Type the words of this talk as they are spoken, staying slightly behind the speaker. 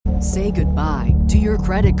Say goodbye to your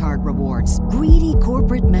credit card rewards. Greedy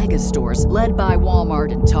corporate mega stores, led by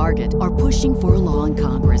Walmart and Target, are pushing for a law in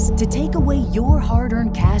Congress to take away your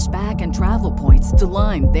hard-earned cash back and travel points to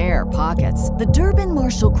line their pockets. The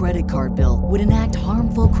Durbin-Marshall credit card bill would enact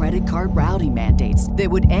harmful credit card routing mandates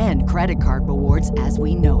that would end credit card rewards as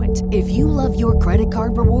we know it. If you love your credit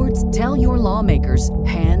card rewards, tell your lawmakers,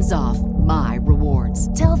 hands off my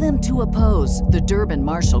rewards. Tell them to oppose the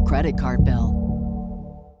Durbin-Marshall credit card bill.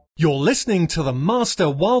 You're listening to the Master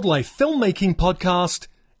Wildlife Filmmaking Podcast,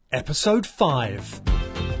 Episode 5.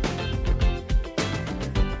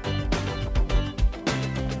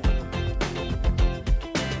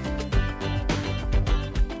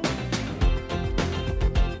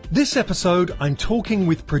 This episode, I'm talking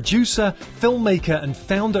with producer, filmmaker and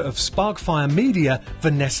founder of Sparkfire Media,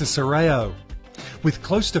 Vanessa Cereo. With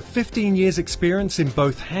close to 15 years experience in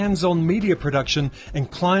both hands-on media production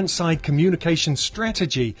and client-side communication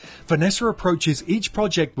strategy, Vanessa approaches each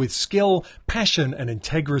project with skill, passion and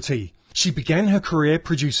integrity. She began her career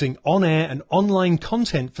producing on-air and online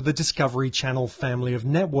content for the Discovery Channel family of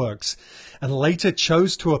networks, and later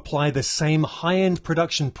chose to apply the same high-end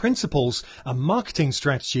production principles and marketing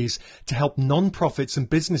strategies to help non-profits and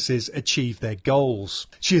businesses achieve their goals.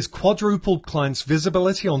 She has quadrupled clients'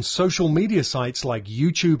 visibility on social media sites like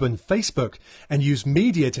YouTube and Facebook, and used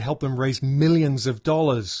media to help them raise millions of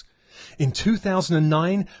dollars. In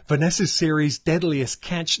 2009, Vanessa's series Deadliest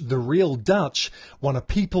Catch: The Real Dutch won a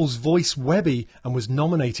People's Voice Webby and was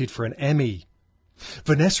nominated for an Emmy.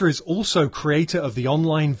 Vanessa is also creator of the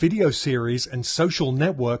online video series and social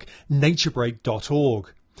network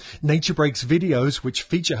NatureBreak.org. NatureBreak's videos, which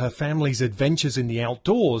feature her family's adventures in the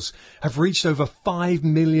outdoors, have reached over 5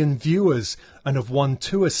 million viewers and have won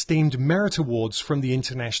 2 esteemed merit awards from the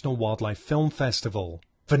International Wildlife Film Festival.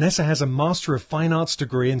 Vanessa has a Master of Fine Arts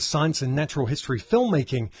degree in Science and Natural History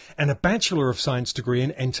Filmmaking and a Bachelor of Science degree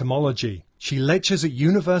in Entomology. She lectures at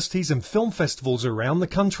universities and film festivals around the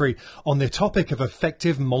country on the topic of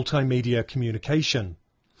effective multimedia communication.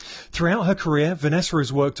 Throughout her career, Vanessa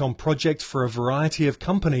has worked on projects for a variety of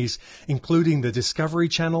companies, including the Discovery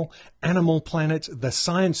Channel, Animal Planet, the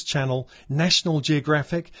Science Channel, National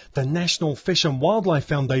Geographic, the National Fish and Wildlife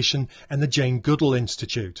Foundation, and the Jane Goodall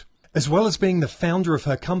Institute. As well as being the founder of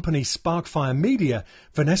her company Sparkfire Media,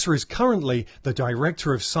 Vanessa is currently the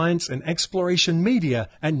Director of Science and Exploration Media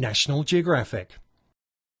at National Geographic.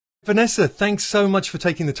 Vanessa, thanks so much for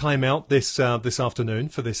taking the time out this afternoon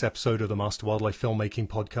for this episode of the Master Wildlife Filmmaking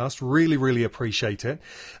Podcast. Really appreciate it.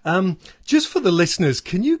 Just for the listeners,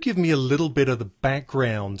 can you give me a little bit of the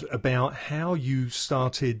background about how you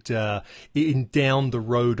started down the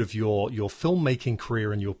road of your filmmaking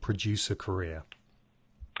career and your producer career?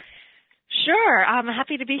 Sure. I'm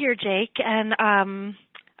happy to be here, Jake. And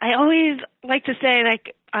I always like to say,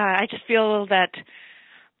 I just feel that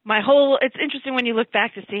it's interesting when you look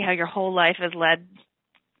back to see how your whole life has led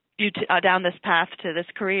you down this path to this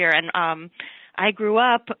career. And I grew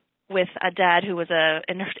up with a dad who was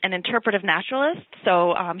an interpretive naturalist.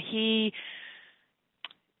 So he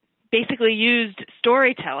basically used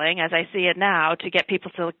storytelling, as I see it now, to get people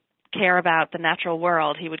to care about the natural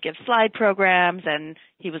world. He would give slide programs, and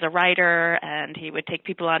he was a writer, and he would take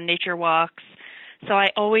people on nature walks. So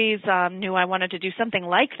I always knew I wanted to do something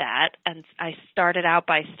like that, and I started out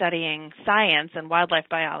by studying science and wildlife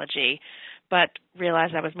biology, but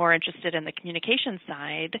realized I was more interested in the communication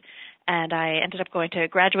side, and I ended up going to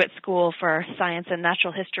graduate school for science and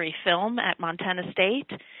natural history film at Montana State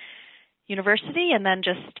University, and then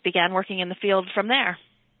just began working in the field from there.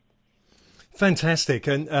 Fantastic.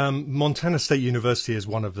 And Montana State University is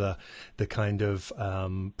one of the kind of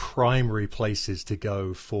primary places to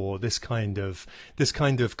go for this kind of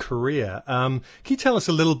career. Can you tell us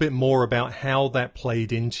a little bit more about how that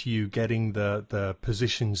played into you getting the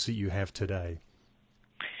positions that you have today?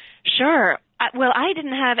 Sure. Well, I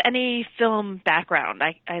didn't have any film background.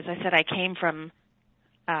 As I said, I came from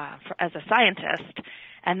as a scientist,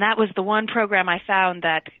 and that was the one program I found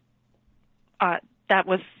that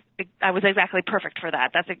I was exactly perfect for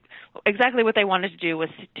that. That's exactly what they wanted to do, was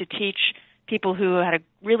to teach people who had a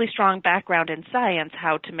really strong background in science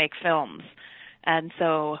how to make films. And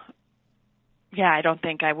so, yeah, I don't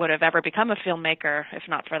think I would have ever become a filmmaker if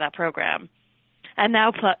not for that program. And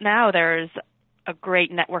now there's a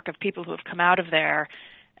great network of people who have come out of there,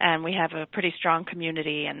 and we have a pretty strong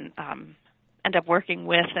community and end up working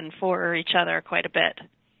with and for each other quite a bit.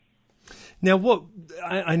 Now, what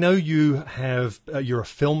I know you have, you're a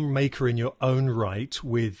filmmaker in your own right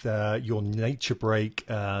with your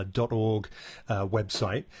naturebreak.org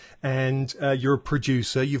website, and you're a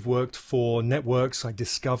producer. You've worked for networks like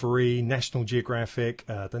Discovery, National Geographic,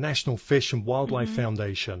 the National Fish and Wildlife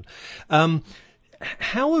Foundation.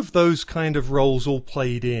 How have those kind of roles all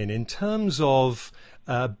played in terms of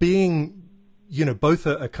being, both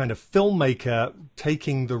a kind of filmmaker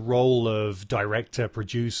taking the role of director,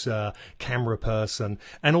 producer, camera person,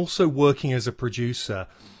 and also working as a producer?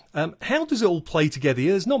 How does it all play together?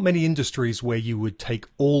 There's not many industries where you would take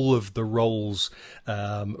all of the roles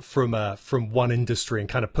from one industry and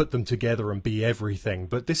kind of put them together and be everything.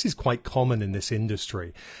 But this is quite common in this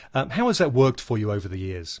industry. How has that worked for you over the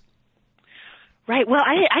years? Right. Well,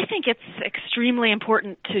 I think it's extremely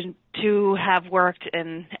important to have worked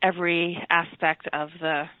in every aspect of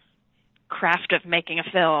the craft of making a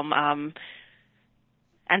film. And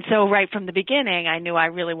so right from the beginning, I knew I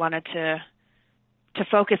really wanted to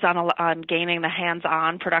focus on gaining the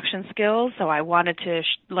hands-on production skills. So I wanted to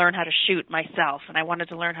learn how to shoot myself, and I wanted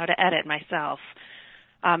to learn how to edit myself.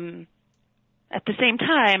 At the same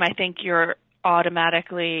time, I think you're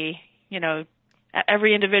automatically,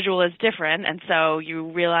 every individual is different, and so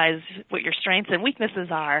you realize what your strengths and weaknesses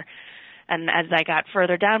are. And as I got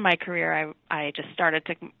further down my career, I just started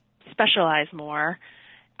to specialize more,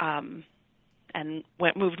 and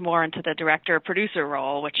moved more into the director-producer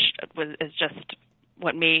role, which is just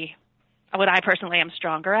what I personally am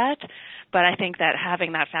stronger at. But I think that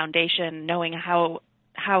having that foundation, knowing how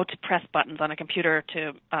to press buttons on a computer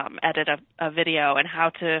to edit a video, and how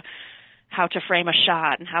to frame a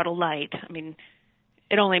shot and how to light,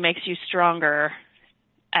 it only makes you stronger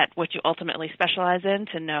at what you ultimately specialize in,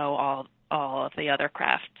 to know all of the other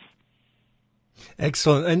crafts.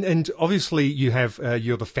 Excellent. And obviously you have,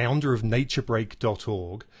 you're the founder of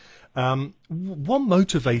naturebreak.org. What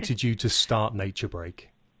motivated you to start NatureBreak?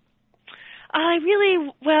 I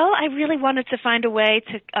really wanted to find a way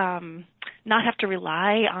to not have to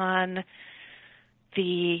rely on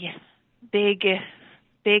the big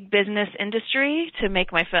business industry to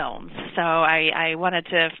make my films. So I wanted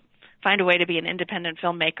to find a way to be an independent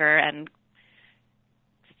filmmaker and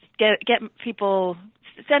get people,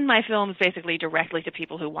 send my films basically directly to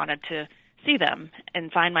people who wanted to see them,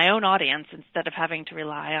 and find my own audience instead of having to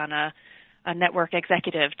rely on a network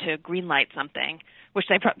executive to greenlight something, which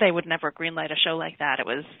they would never greenlight a show like that.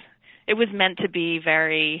 It was meant to be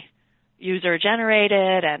very user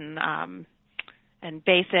generated and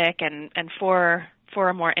basic and for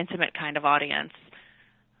a more intimate kind of audience.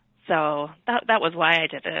 So that was why I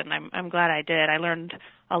did it, and I'm glad I did. I learned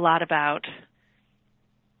a lot about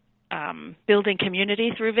building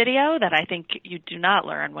community through video that I think you do not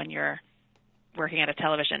learn when you're working at a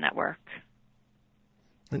television network.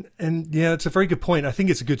 And yeah, it's a very good point. I think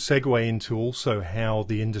it's a good segue into also how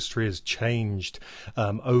the industry has changed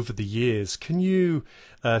over the years. Can you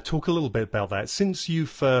talk a little bit about that? Since you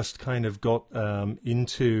first kind of got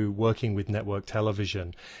into working with network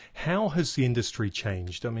television, how has the industry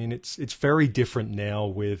changed? It's very different now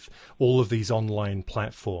with all of these online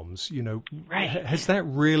platforms. Right. Has that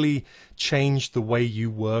really changed the way you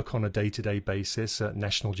work on a day-to-day basis at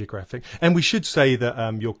National Geographic? And we should say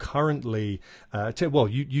that you're currently,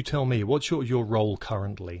 you tell me, what's your role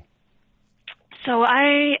currently? So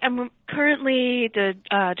I am currently the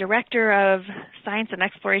director of science and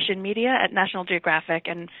exploration media at National Geographic,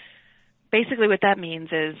 and basically what that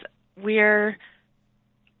means is we're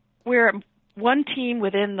one team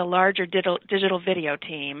within the larger digital video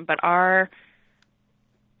team, but our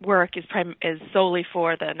work is solely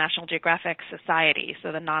for the National Geographic Society,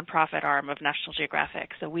 so the nonprofit arm of National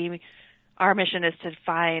Geographic. So our mission is to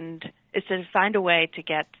find a way to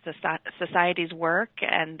get the society's work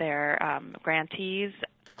and their grantees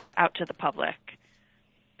out to the public.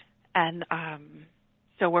 And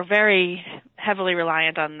so we're very heavily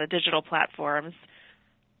reliant on the digital platforms,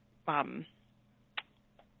 because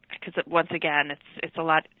once again, it's a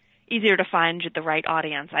lot easier to find the right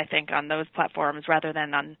audience, I think, on those platforms rather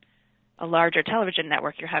than on a larger television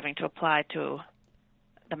network. You're having to apply to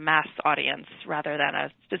the mass audience rather than a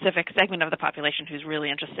specific segment of the population who's really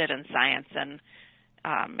interested in science and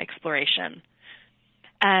exploration.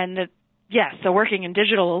 And so working in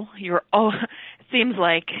digital, it seems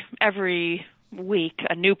like every week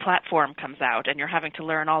a new platform comes out, and you're having to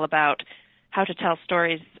learn all about how to tell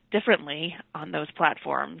stories differently on those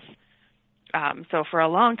platforms. So for a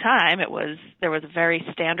long time, there was a very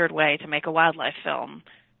standard way to make a wildlife film,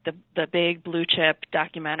 the big blue chip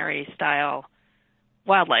documentary style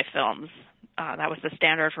wildlife films. That was the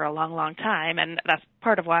standard for a long, long time, and that's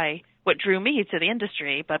part of why what drew me to the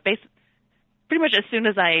industry. But pretty much as soon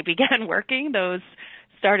as I began working, those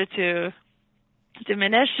started to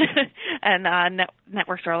diminish, and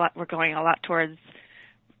networks were going a lot towards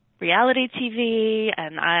reality TV,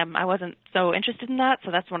 and I wasn't so interested in that,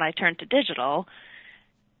 so that's when I turned to digital.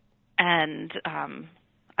 And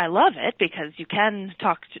I love it because you can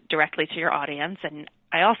talk directly to your audience, and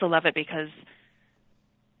I also love it because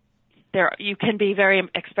you can be very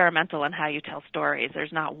experimental in how you tell stories.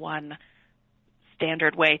 There's not one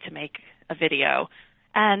standard way to make a video,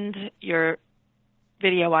 and your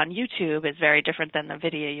video on YouTube is very different than the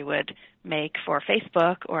video you would make for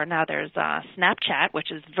Facebook, or now there's Snapchat,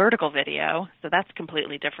 which is vertical video, so that's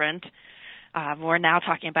completely different. We're now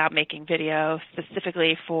talking about making video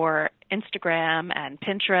specifically for Instagram and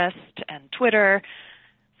Pinterest and Twitter,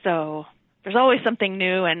 so there's always something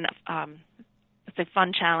new, and it's a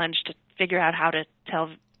fun challenge to figure out how to tell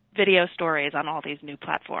video stories on all these new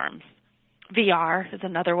platforms. VR is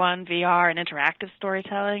another one, VR and interactive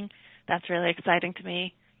storytelling. That's really exciting to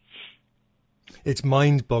me. It's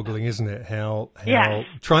mind-boggling, isn't it? How yeah.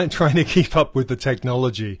 trying to keep up with the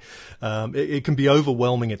technology, it can be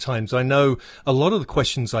overwhelming at times. I know a lot of the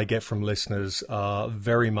questions I get from listeners are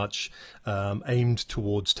very much aimed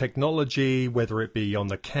towards technology, whether it be on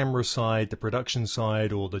the camera side, the production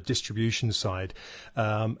side, or the distribution side.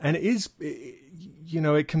 And it is,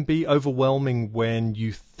 it can be overwhelming when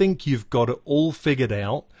you think you've got it all figured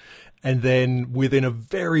out, and then within a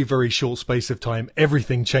very, very short space of time,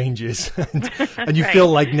 everything changes and you right. feel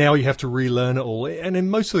like now you have to relearn it all. And in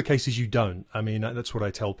most of the cases, you don't. I mean, that's what I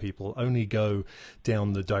tell people. Only go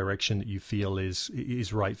down the direction that you feel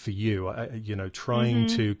is right for you. Trying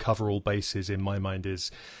to cover all bases in my mind is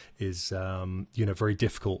very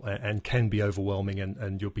difficult and can be overwhelming,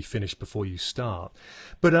 and you'll be finished before you start.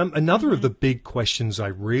 But another of the big questions I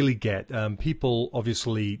really get, people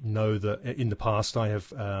obviously know that in the past I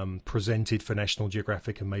have presented for National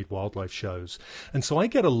Geographic and made wildlife shows. And so I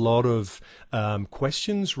get a lot of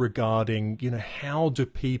questions regarding, how do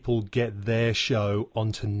people get their show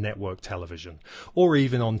onto network television or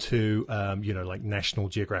even onto, like National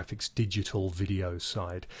Geographic's digital video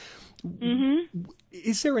side. Mm-hmm.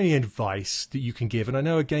 Is there any advice that you can give? And I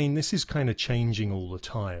know, again, this is kind of changing all the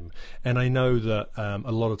time. And I know that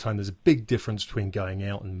a lot of time there's a big difference between going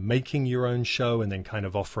out and making your own show and then kind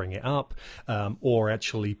of offering it up, or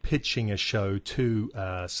actually pitching a show to,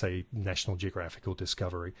 say, National Geographic or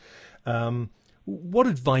Discovery. What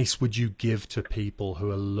advice would you give to people who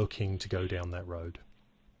are looking to go down that road?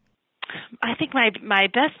 I think my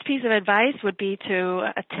best piece of advice would be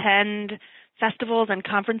to attend festivals and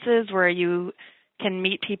conferences where you can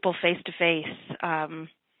meet people face to face,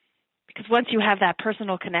 because once you have that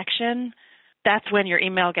personal connection, that's when your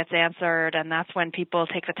email gets answered, and that's when people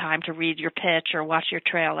take the time to read your pitch or watch your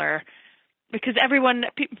trailer, because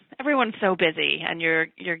everyone's so busy, and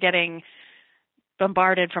you're getting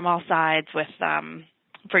bombarded from all sides with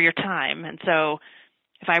for your time. And so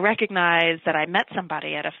if I recognize that I met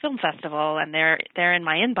somebody at a film festival and they're in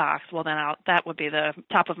my inbox, well, then that would be the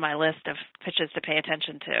top of my list of pitches to pay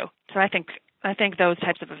attention to. So I think those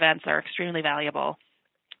types of events are extremely valuable.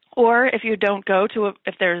 Or if you don't go to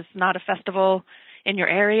if there's not a festival in your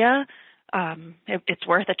area, it's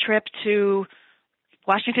worth a trip to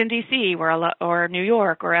Washington, D.C., or New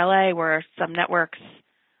York or L.A., where some networks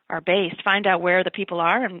are based. Find out where the people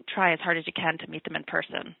are and try as hard as you can to meet them in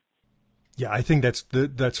person. Yeah, I think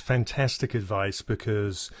that's fantastic advice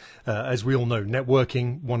because, as we all know,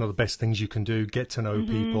 networking, one of the best things you can do, get to know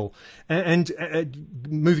people. And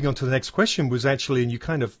moving on to the next question was actually, and you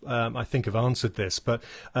kind of, I think, have answered this, but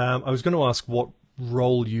I was going to ask what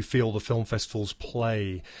role you feel the film festivals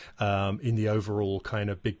play in the overall kind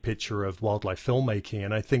of big picture of wildlife filmmaking.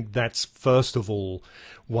 And I think that's, first of all,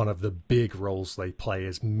 one of the big roles they play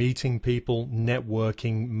is meeting people,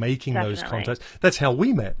 networking, making those contacts. That's how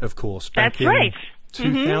we met, of course, back in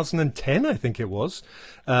 2010, I think it was.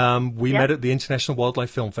 We met at the International Wildlife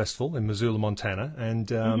Film Festival in Missoula, Montana, and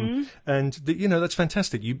that's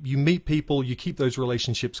fantastic. You meet people, you keep those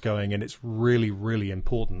relationships going, and it's really, really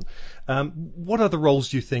important. What other roles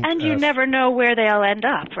do you think? And you never know where they'll end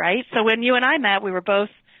up, right? So when you and I met, we were both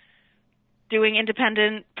doing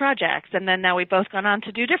independent projects, and then now we've both gone on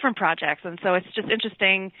to do different projects, and so it's just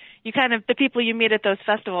interesting. The people you meet at those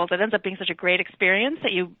festivals, it ends up being such a great experience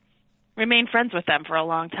that you remain friends with them for a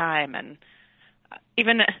long time. And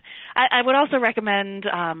even I would also recommend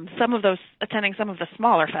attending some of the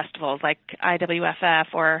smaller festivals like IWFF,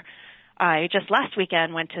 or I just last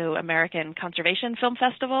weekend went to American Conservation Film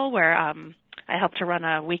Festival, where I helped to run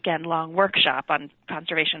a weekend-long workshop on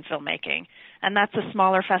conservation filmmaking. And that's a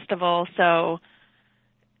smaller festival, so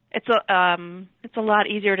It's a lot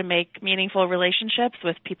easier to make meaningful relationships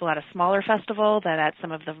with people at a smaller festival than at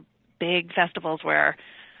some of the big festivals where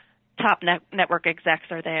top network execs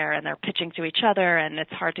are there and they're pitching to each other, and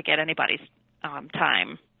it's hard to get anybody's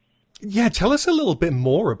time. Yeah, tell us a little bit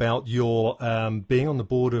more about your being on the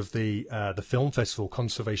board of the film festival,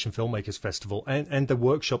 Conservation Filmmakers Festival, and the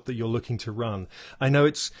workshop that you're looking to run. I know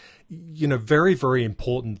it's very, very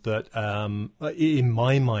important that in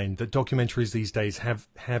my mind that documentaries these days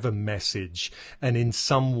have a message and in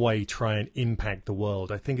some way try and impact the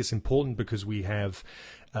world. I think it's important because we have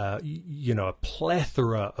a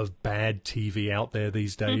plethora of bad TV out there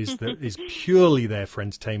these days that is purely there for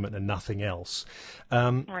entertainment and nothing else.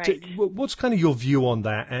 Right. What's kind of your view on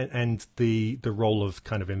that and the role of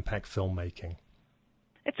kind of impact filmmaking?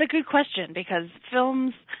 It's a good question because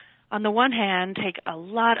films, on the one hand, take a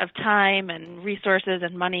lot of time and resources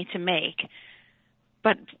and money to make.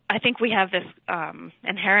 But I think we have this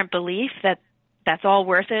inherent belief that that's all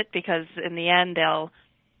worth it because in the end they'll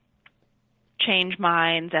change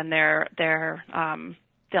minds and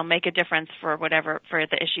they'll make a difference for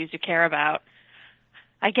the issues you care about.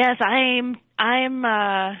 I guess I'm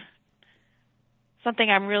something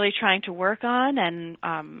I'm really trying to work on, and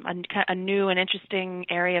a new and interesting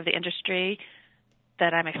area of the industry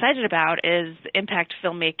that I'm excited about is impact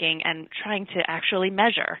filmmaking and trying to actually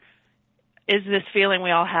measure, is this feeling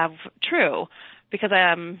we all have true? Because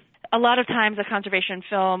a lot of times a conservation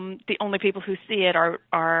film, the only people who see it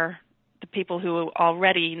are the people who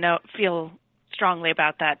already feel strongly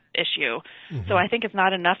about that issue. Mm-hmm. So I think it's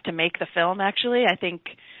not enough to make the film, actually. I think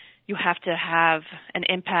you have to have an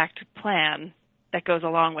impact plan that goes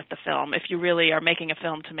along with the film if you really are making a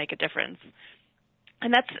film to make a difference.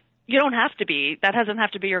 And that doesn't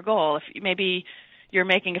have to be your goal. If maybe you're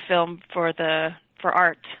making a film for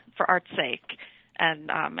art's sake,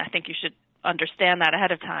 and I think you should understand that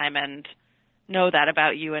ahead of time and know that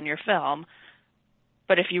about you and your film.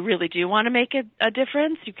 But if you really do want to make a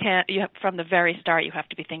difference, from the very start, you have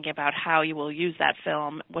to be thinking about how you will use that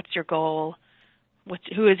film. What's your goal?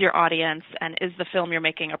 Who is your audience? And is the film you're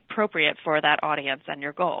making appropriate for that audience and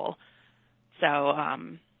your goal? So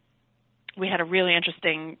we had a really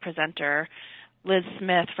interesting presenter, Liz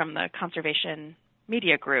Smith from the Conservation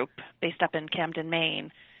Media Group based up in Camden,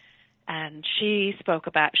 Maine. And she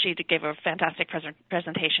gave a fantastic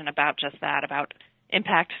presentation about just that, about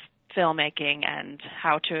impact filmmaking and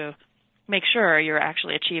how to make sure you're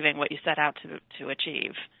actually achieving what you set out to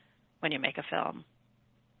achieve when you make a film.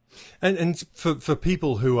 And for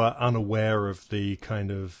people who are unaware of the kind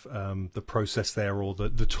of the process there or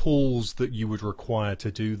the tools that you would require to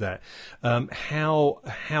do that, how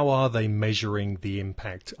are they measuring the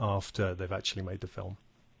impact after they've actually made the film?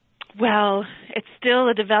 Well, it's still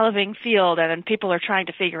a developing field, and people are trying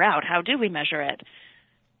to figure out how do we measure it.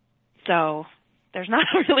 So there's not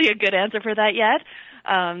really a good answer for that yet.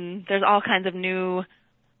 There's all kinds of new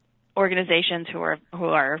organizations who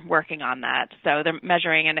are working on that. So they're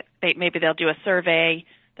measuring, and maybe they'll do a survey.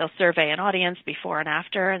 They'll survey an audience before and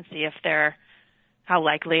after and see if how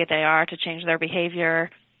likely they are to change their behavior.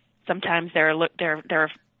 Sometimes they're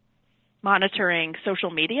monitoring social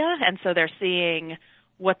media, and so they're seeing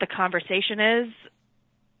what the conversation is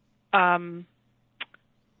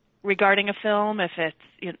regarding a film. If it's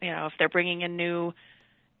if they're bringing in new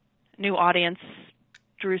audience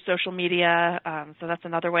through social media, so that's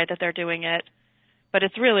another way that they're doing it. But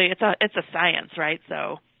it's a science, right?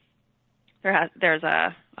 So there's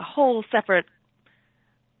a whole separate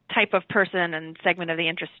type of person and segment of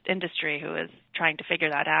the industry who is trying to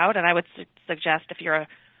figure that out. And I would suggest if you're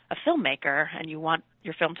a filmmaker and you want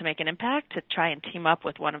your film to make an impact, to try and team up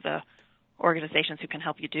with one of the organizations who can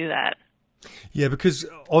help you do that. Yeah, because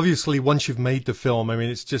obviously once you've made the film, I mean,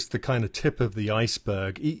 it's just the kind of tip of the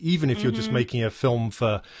iceberg. Even if you're just making a film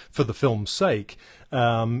for the film's sake,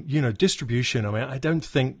 distribution. I mean, I don't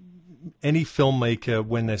think any filmmaker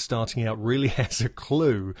when they're starting out really has a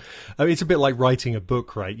clue. I mean, it's a bit like writing a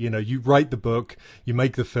book, right? You write the book, you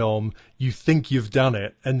make the film, you think you've done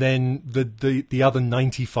it, and then the other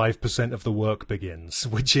 95% of the work begins,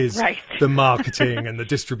 which is right. The marketing and the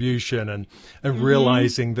distribution and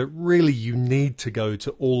realizing that really you need to go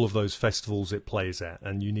to all of those festivals it plays at,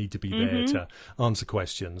 and you need to be there to answer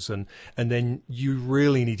questions, and then you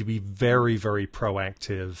really need to be very, very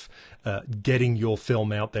proactive, getting your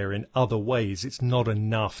film out there in other ways. It's not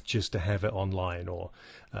enough just to have it online. Or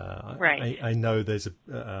Right. I know there's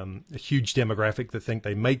a huge demographic that think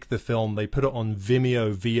they make the film, they put it on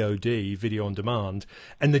Vimeo VOD, video on demand,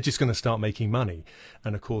 and they're just going to start making money.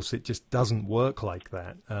 And of course, it just doesn't work like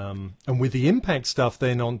that. And with the impact stuff,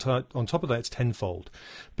 then on top of that, it's tenfold,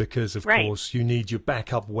 because of Right. course you need your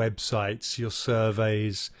backup websites, your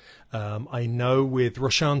surveys. I know with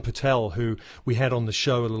Roshan Patel, who we had on the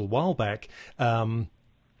show a little while back,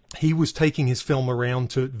 he was taking his film around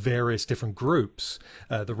to various different groups,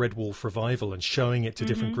 the Red Wolf Revival, and showing it to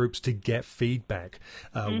different groups to get feedback,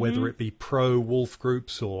 whether it be pro-wolf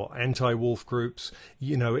groups or anti-wolf groups.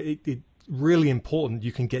 You know, it really important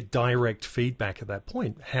you can get direct feedback at that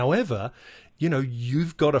point. However, you know,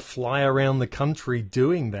 you've got to fly around the country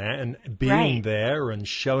doing that and being Right. there and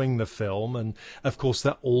showing the film. And of course,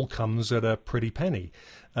 that all comes at a pretty penny.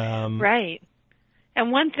 Right.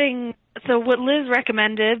 And one thing, so what Liz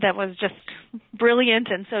recommended that was just brilliant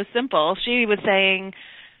and so simple, she was saying,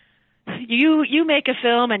 you make a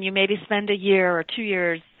film and you maybe spend a year or 2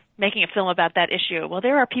 years making a film about that issue. Well,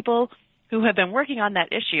 there are people who have been working on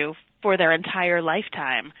that issue for their entire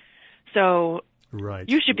lifetime. So Right.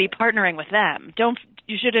 you should be partnering with them.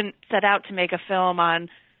 You shouldn't set out to make a film on,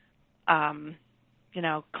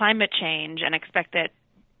 climate change and expect that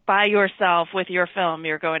by yourself with your film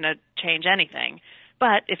you're going to change anything.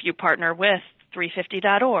 But if you partner with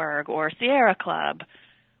 350.org or Sierra Club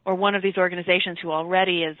or one of these organizations who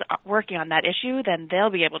already is working on that issue, then they'll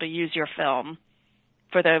be able to use your film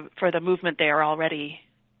for the movement they are already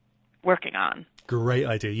working on. Great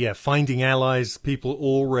idea. Yeah, finding allies, people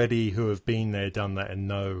already who have been there, done that, and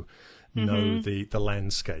know the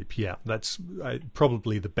landscape. Yeah, that's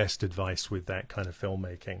probably the best advice with that kind of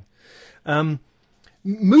filmmaking.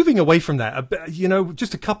 Moving away from that,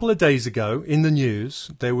 just a couple of days ago in the news,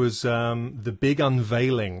 there was the big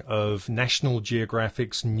unveiling of National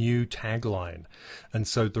Geographic's new tagline, and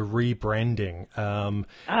so the rebranding.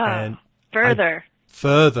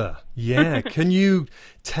 Further, yeah. Can you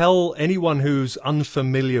tell anyone who's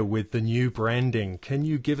unfamiliar with the new branding, can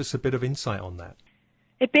you give us a bit of insight on that?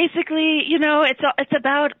 It basically, it's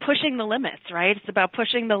about pushing the limits, right? It's about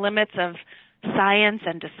pushing the limits of science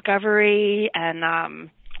and discovery and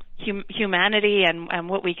humanity and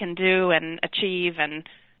what we can do and achieve, and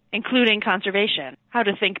including conservation, how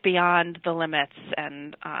to think beyond the limits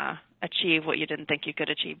and achieve what you didn't think you could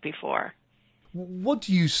achieve before. What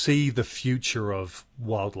do you see the future of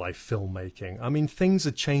wildlife filmmaking? I mean, things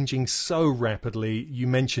are changing so rapidly. You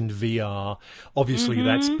mentioned VR. Obviously,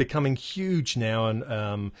 that's becoming huge now,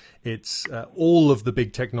 and it's all of the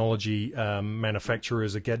big technology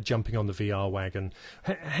manufacturers are jumping on the VR wagon.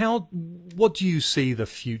 What do you see the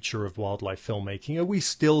future of wildlife filmmaking? Are we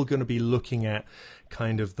still going to be looking at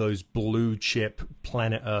kind of those blue chip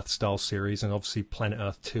Planet Earth style series, and obviously Planet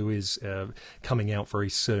Earth 2 is coming out very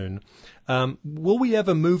soon? Will we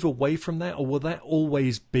ever move away from that, or will that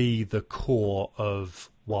always be the core of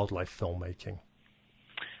wildlife filmmaking?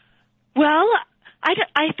 Well,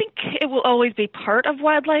 I think it will always be part of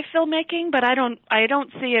wildlife filmmaking, but I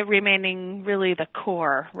don't see it remaining really the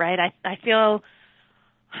core, right? I feel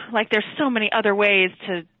like there's so many other ways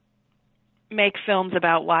to make films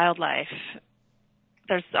about wildlife.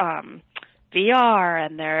 There's VR,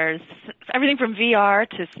 and there's everything from VR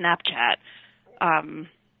to Snapchat,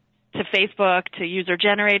 to Facebook, to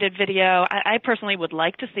user-generated video. I personally would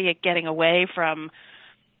like to see it getting away from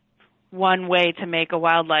one way to make a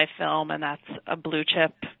wildlife film, and that's a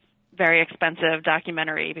blue-chip, very expensive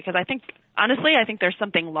documentary, because honestly, I think there's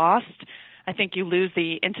something lost. I think you lose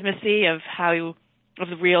the intimacy of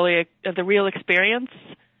the real experience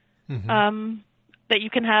that you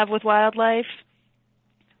can have with wildlife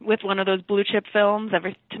with one of those blue-chip films.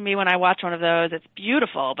 To me, when I watch one of those, it's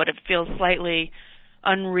beautiful, but it feels slightly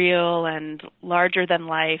unreal and larger than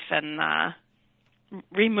life and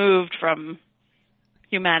removed from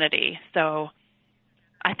humanity. So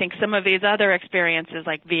I think some of these other experiences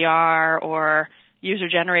like VR or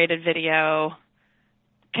user-generated video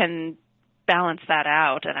can balance that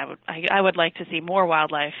out, and I would like to see more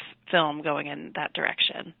wildlife film going in that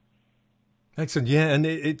direction. Excellent. Yeah, and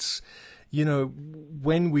it's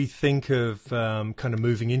when we think of kind of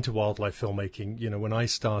moving into wildlife filmmaking, when I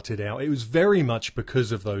started out, it was very much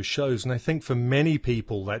because of those shows. And I think for many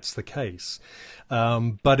people, that's the case.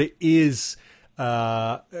 But it is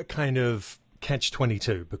kind of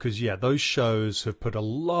catch-22 because, those shows have put a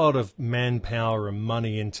lot of manpower and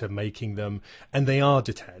money into making them, and they are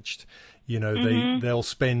detached. You know, they'll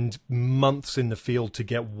spend months in the field to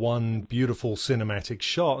get one beautiful cinematic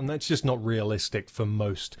shot, and that's just not realistic for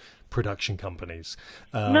most production companies.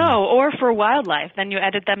 No, or for wildlife. Then you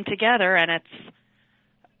edit them together, and it's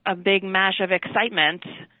a big mash of excitement.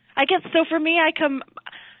 I guess so. For me,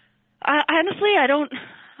 honestly, I don't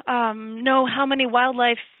know how many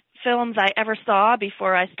wildlife films I ever saw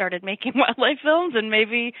before I started making wildlife films, and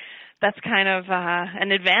maybe that's kind of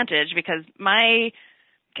an advantage because my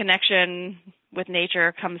connection with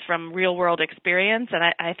nature comes from real world experience, and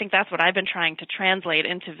I think that's what I've been trying to translate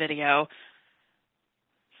into video.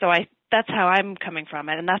 So that's how I'm coming from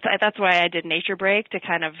it, and that's why I did Nature Break, to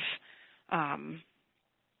kind of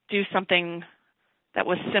do something that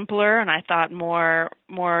was simpler and I thought more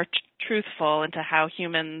truthful into how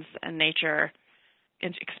humans and nature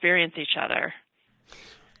experience each other.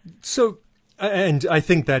 So, and I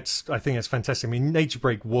think that's fantastic. I mean, Nature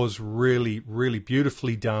Break was really, really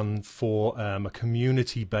beautifully done for a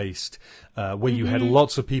community-based, where you had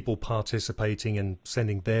lots of people participating and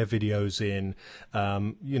sending their videos in.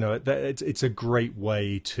 You know, it's a great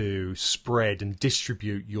way to spread and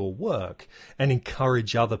distribute your work and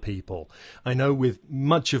encourage other people. I know with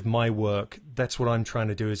much of my work, that's what I'm trying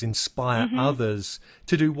to do, is inspire others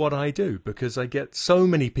to do what I do, because I get so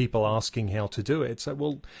many people asking how to do it. So,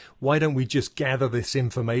 well, why don't we just gather this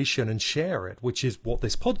information and share it, which is what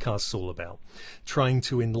this podcast is all about, trying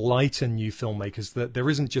to enlighten new filmmakers that there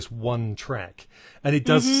isn't just one track. And it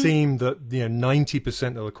does seem that,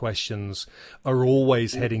 90% of the questions are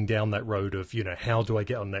always heading down that road of, how do I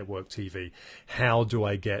get on network TV? How do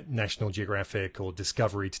I get National Geographic or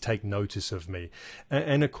Discovery to take notice of me?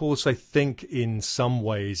 And of course, I think in some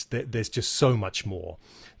ways there's just so much more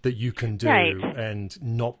that you can do, and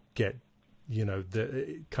not get,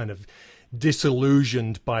 the kind of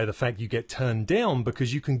disillusioned by the fact you get turned down,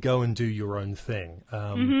 because you can go and do your own thing.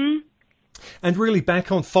 And really,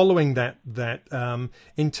 back on following that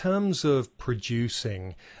in terms of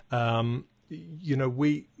producing,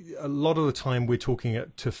 we a lot of the time we're talking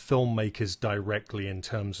to filmmakers directly in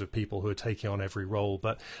terms of people who are taking on every role.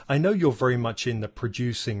 But I know you're very much in the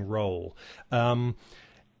producing role.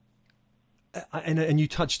 And you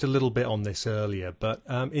touched a little bit on this earlier, but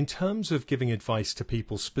in terms of giving advice to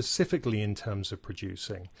people specifically in terms of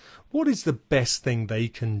producing, what is the best thing they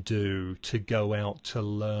can do to go out to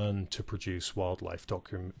learn to produce wildlife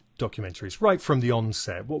documentaries right from the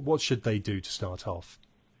onset? What should they do to start off?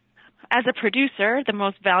 As a producer, the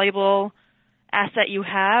most valuable asset you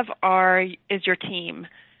have is your team.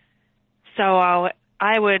 So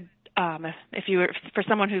I would, if you were, for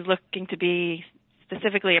someone who's looking to be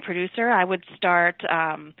specifically a producer, I would start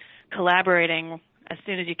collaborating as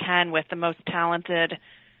soon as you can with the most talented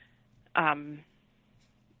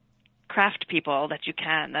craft people that you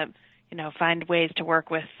can. Find ways to work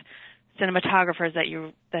with cinematographers that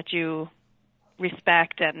you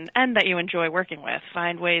respect and that you enjoy working with.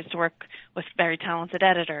 Find ways to work with very talented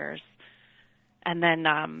editors, and then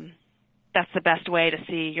that's the best way to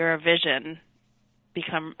see your vision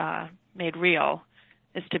become made real,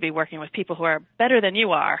 is to be working with people who are better than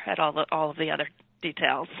you are at all of the other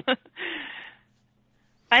details.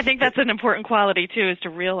 I think that's an important quality too, is to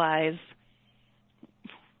realize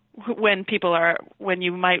it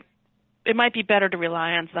might be better to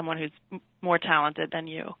rely on someone who's more talented than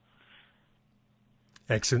you.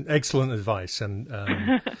 Excellent advice. And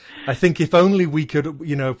I think if only we could,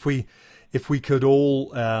 if we could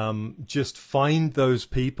all just find those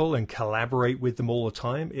people and collaborate with them all the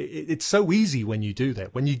time. It's so easy when you do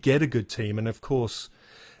that, when you get a good team. And of course,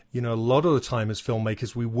 a lot of the time as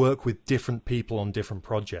filmmakers, we work with different people on different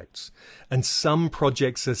projects, and some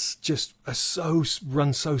projects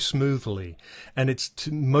run so smoothly, and it's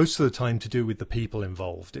most of the time to do with the people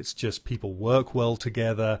involved. It's just people work well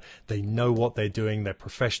together. They know what they're doing. They're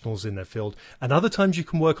professionals in their field. And other times you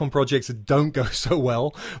can work on projects that don't go so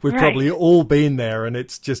well. We've probably all been there, and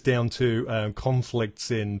it's just down to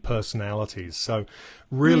conflicts in personalities. So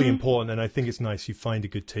really important, and I think it's nice you find a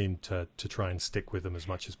good team to try and stick with them as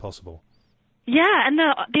much as possible. Yeah, and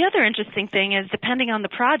the other interesting thing is, depending on the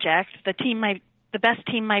project, the best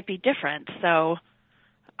team might be different. So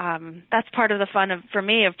that's part of the fun for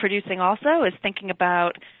me of producing also, is thinking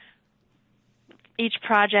about each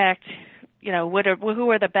project, who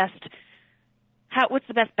are the best, what's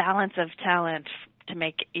the best balance of talent to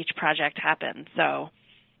make each project happen. So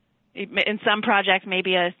in some projects,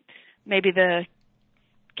 maybe the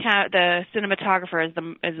cinematographer is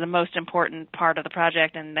the most important part of the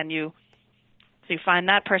project, and then you find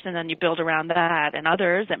that person, and you build around that. And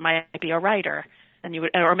others, it might be a writer,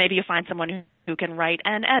 or maybe you find someone who can write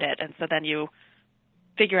and edit, and so then you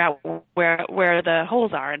figure out where the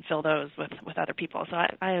holes are and fill those with other people. So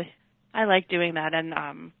I like doing that,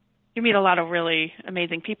 and you meet a lot of really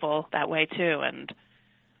amazing people that way too, and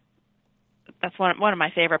that's one of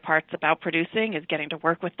my favorite parts about producing is getting to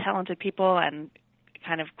work with talented people and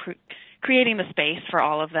kind of creating the space for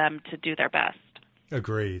all of them to do their best.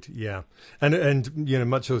 Agreed. Yeah. And you know,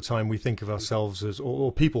 much of the time we think of ourselves as, or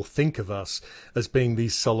people think of us as being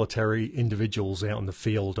these solitary individuals out in the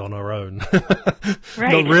field on our own.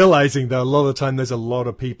 Right. Not realizing that a lot of the time there's a lot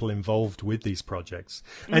of people involved with these projects.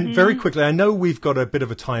 And very quickly, I know we've got a bit of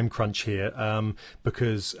a time crunch here,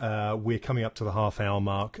 because we're coming up to the half-hour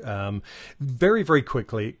mark. Very, very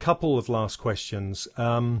quickly, a couple of last questions.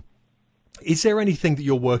 Is there anything that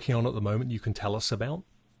you're working on at the moment you can tell us about?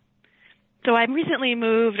 So I recently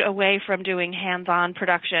moved away from doing hands-on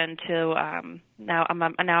production to now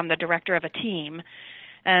I'm the director of a team,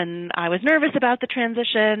 and I was nervous about the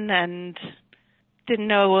transition and didn't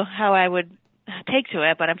know how I would take to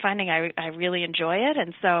it, but I'm finding I really enjoy it,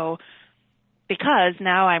 and so because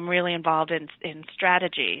now I'm really involved in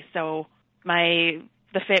strategy. So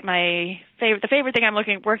the favorite thing I'm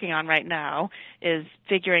working on right now is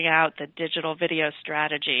figuring out the digital video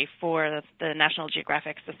strategy for the National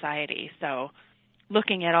Geographic Society. So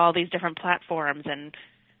looking at all these different platforms and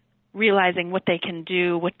realizing what they can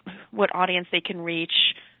do, what audience they can reach,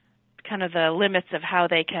 kind of the limits of how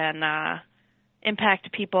they can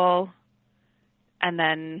impact people, and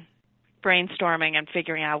then brainstorming and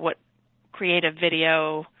figuring out what creative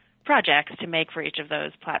video projects to make for each of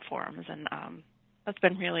those platforms. And that's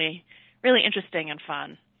been really, really interesting and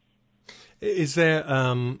fun. Is there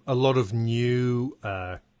a lot of new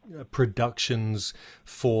productions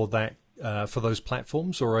for that for those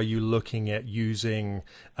platforms, or are you looking at using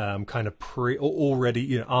kind of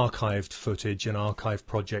already archived footage and archived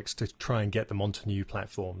projects to try and get them onto new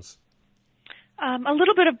platforms? A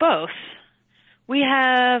little bit of both. We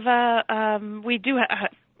have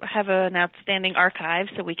have an outstanding archive,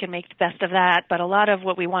 so we can make the best of that. But a lot of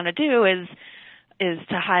what we want to do is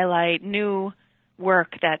to highlight new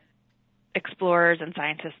work that explorers and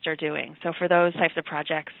scientists are doing. So for those types of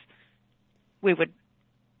projects, we would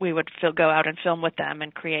go out and film with them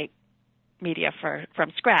and create media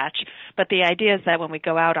from scratch. But the idea is that when we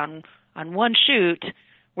go out on one shoot,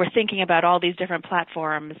 we're thinking about all these different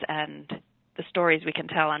platforms and the stories we can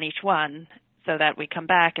tell on each one, so that we come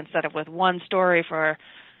back, instead of with one story for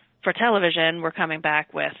television, we're coming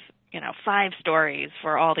back with 5 stories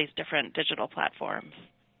for all these different digital platforms.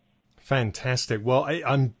 Fantastic. Well,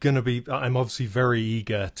 I'm obviously very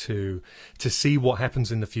eager to see what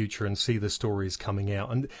happens in the future and see the stories coming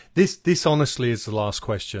out. And this honestly is the last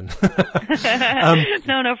question.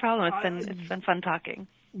 No problem. It's been fun talking.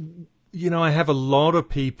 I have a lot of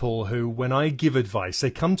people who, when I give advice,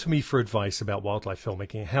 they come to me for advice about wildlife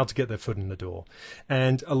filmmaking, how to get their foot in the door.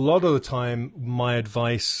 And a lot of the time, my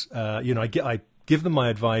advice, I give them my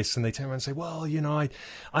advice and they turn around and say, well,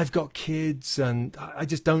 I've got kids and I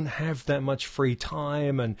just don't have that much free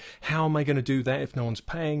time, and how am I going to do that if no one's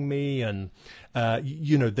paying me? And,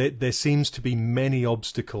 there seems to be many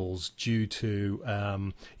obstacles due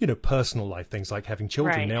to, personal life, things like having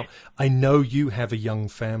children. Right. Now, I know you have a young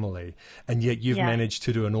family, and yet you've managed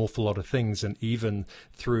to do an awful lot of things. And even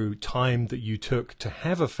through time that you took to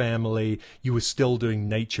have a family, you were still doing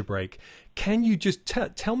Nature Break. Can you just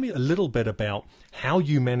tell me a little bit about how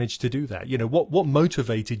you managed to do that? What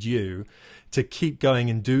motivated you to keep going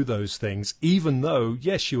and do those things, even though,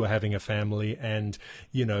 yes, you were having a family and,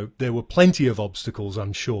 there were plenty of obstacles,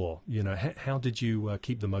 I'm sure. How did you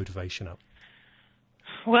keep the motivation up?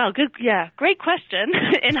 Well, good. Yeah, great question.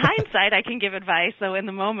 In hindsight, I can give advice. So in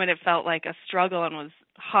the moment, it felt like a struggle and was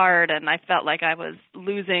hard, and I felt like I was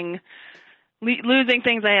losing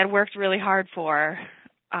things I had worked really hard for.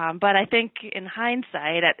 But I think in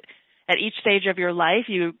hindsight, at each stage of your life,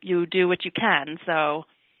 you do what you can. So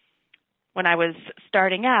when I was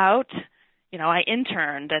starting out, I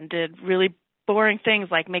interned and did really boring things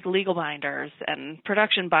like make legal binders and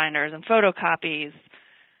production binders and photocopies.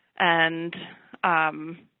 And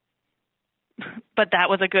but that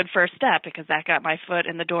was a good first step, because that got my foot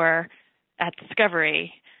in the door at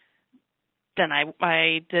Discovery. Then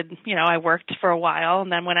I did, I worked for a while,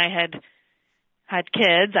 and then when I had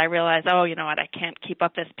kids, I realized, I can't keep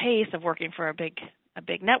up this pace of working for a big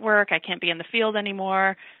network. I can't be in the field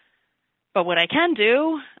anymore. But what I can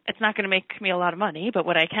do, it's not going to make me a lot of money, but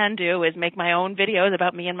what I can do is make my own videos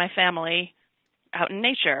about me and my family out in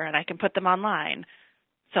nature, and I can put them online.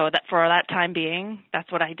 So that for that time being, that's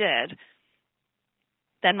what I did.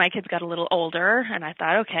 Then my kids got a little older, and I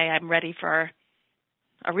thought, okay, I'm ready for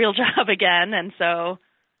a real job again. And so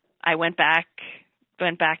I went back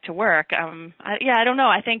went back to work. I don't know.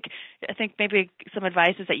 I think maybe some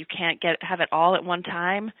advice is that you can't have it all at one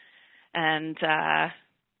time, and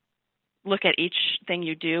look at each thing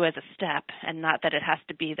you do as a step, and not that it has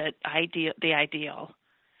to be the ideal.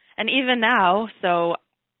 And even now, so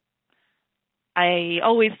I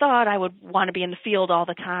always thought I would want to be in the field all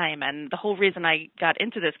the time, and the whole reason I got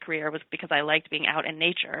into this career was because I liked being out in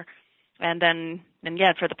nature. And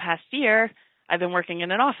yet for the past year, I've been working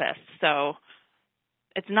in an office. So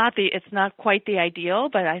it's not quite the ideal,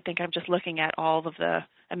 but I think I'm just looking at all of the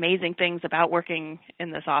amazing things about working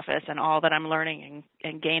in this office and all that I'm learning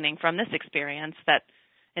and gaining from this experience, that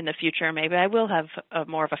in the future maybe I will have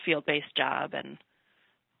more of a field-based job, and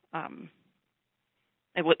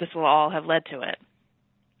this will all have led to it.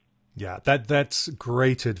 Yeah, that's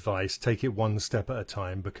great advice. Take it one step at a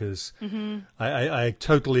time, because I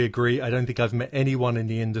totally agree. I don't think I've met anyone in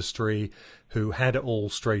the industry who had it all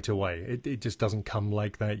straight away. It just doesn't come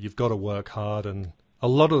like that. You've got to work hard, and a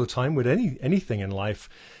lot of the time with anything in life,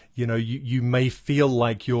 you may feel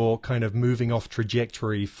like you're kind of moving off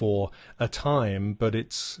trajectory for a time, but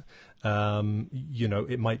it's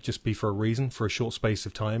it might just be for a reason, for a short space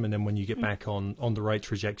of time, and then when you get back on the right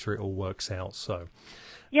trajectory, it all works out. So.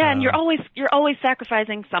 Yeah, and you're always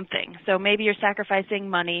sacrificing something. So maybe you're sacrificing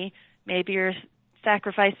money, maybe you're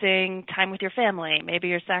sacrificing time with your family, maybe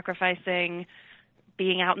you're sacrificing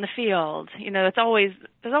being out in the field. There's always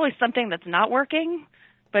something that's not working,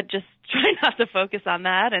 but just try not to focus on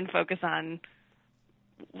that and focus on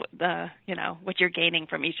what you're gaining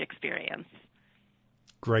from each experience.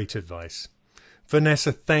 Great advice.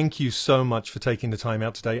 Vanessa, thank you so much for taking the time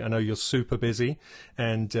out today. I know you're super busy,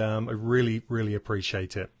 and I really, really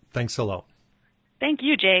appreciate it. Thanks a lot. Thank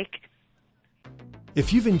you, Jake.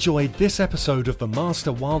 If you've enjoyed this episode of the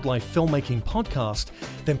Master Wildlife Filmmaking Podcast,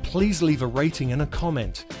 then please leave a rating and a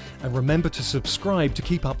comment, and remember to subscribe to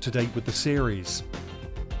keep up to date with the series.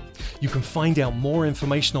 You can find out more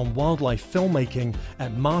information on wildlife filmmaking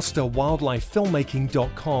at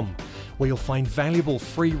masterwildlifefilmmaking.com, where you'll find valuable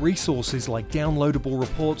free resources like downloadable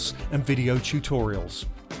reports and video tutorials.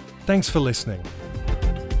 Thanks for listening.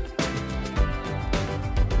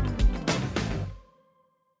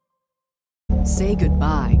 Say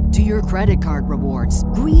goodbye to your credit card rewards.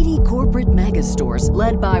 Greedy corporate mega stores,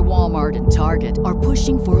 led by Walmart and Target, are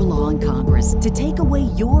pushing for a law in Congress to take away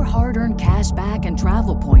your hard-earned cash back and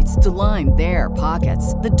travel points to line their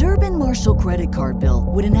pockets. The Durbin-Marshall credit card bill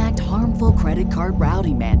would enact harmful credit card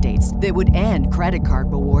routing mandates that would end credit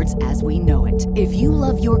card rewards as we know it. If you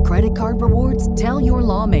love your credit card rewards, tell your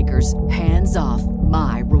lawmakers, hands off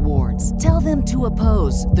my rewards. Tell them to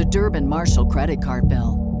oppose the Durbin-Marshall credit card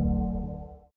bill.